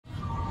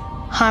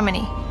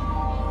harmony,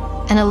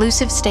 an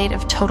elusive state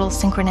of total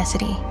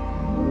synchronicity.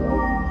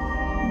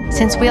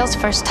 Since wheels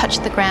first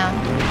touched the ground,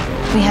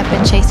 we have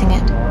been chasing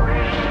it.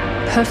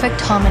 Perfect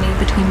harmony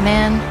between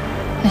man,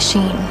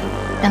 machine,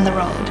 and the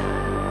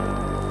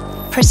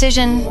road.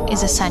 Precision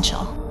is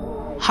essential.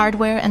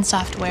 Hardware and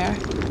software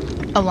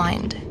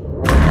aligned.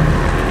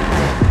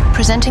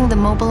 Presenting the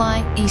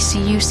Mobileye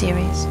ECU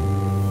series.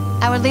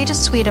 Our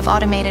latest suite of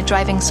automated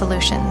driving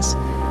solutions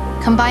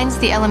combines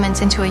the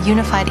elements into a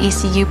unified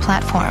ECU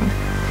platform,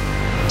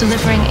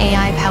 delivering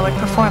AI-powered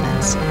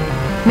performance,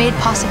 made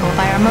possible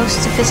by our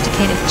most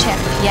sophisticated chip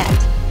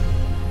yet.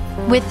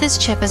 With this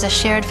chip as a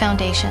shared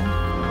foundation,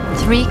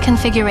 3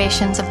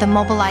 configurations of the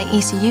Mobileye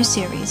ECU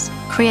series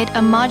create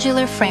a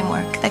modular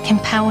framework that can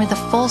power the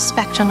full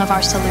spectrum of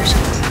our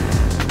solutions.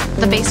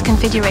 The base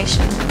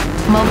configuration,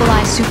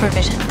 Mobileye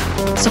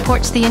SuperVision,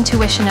 supports the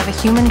intuition of a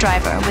human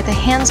driver with a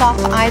hands-off,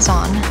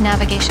 eyes-on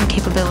navigation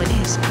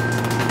capabilities,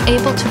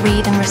 able to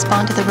read and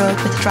respond to the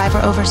road with driver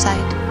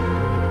oversight.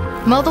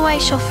 Mobileye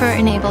Chauffeur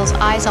enables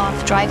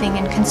eyes-off driving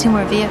in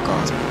consumer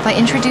vehicles by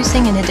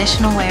introducing an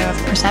additional layer of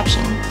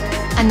perception,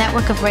 a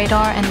network of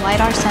radar and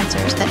LiDAR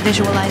sensors that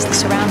visualize the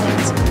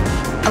surroundings,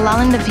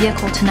 allowing the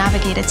vehicle to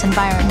navigate its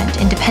environment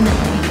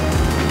independently.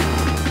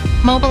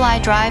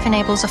 Mobileye Drive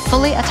enables a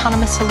fully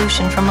autonomous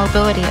solution for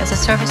mobility as a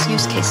service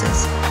use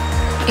cases,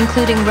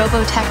 including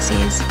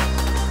robo-taxis,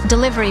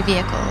 delivery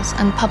vehicles,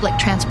 and public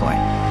transport.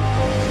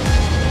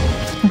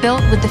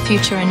 Built with the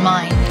future in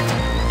mind,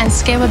 and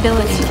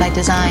scalability by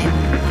design.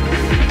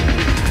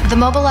 The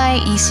Mobileye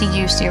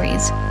ECU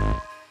series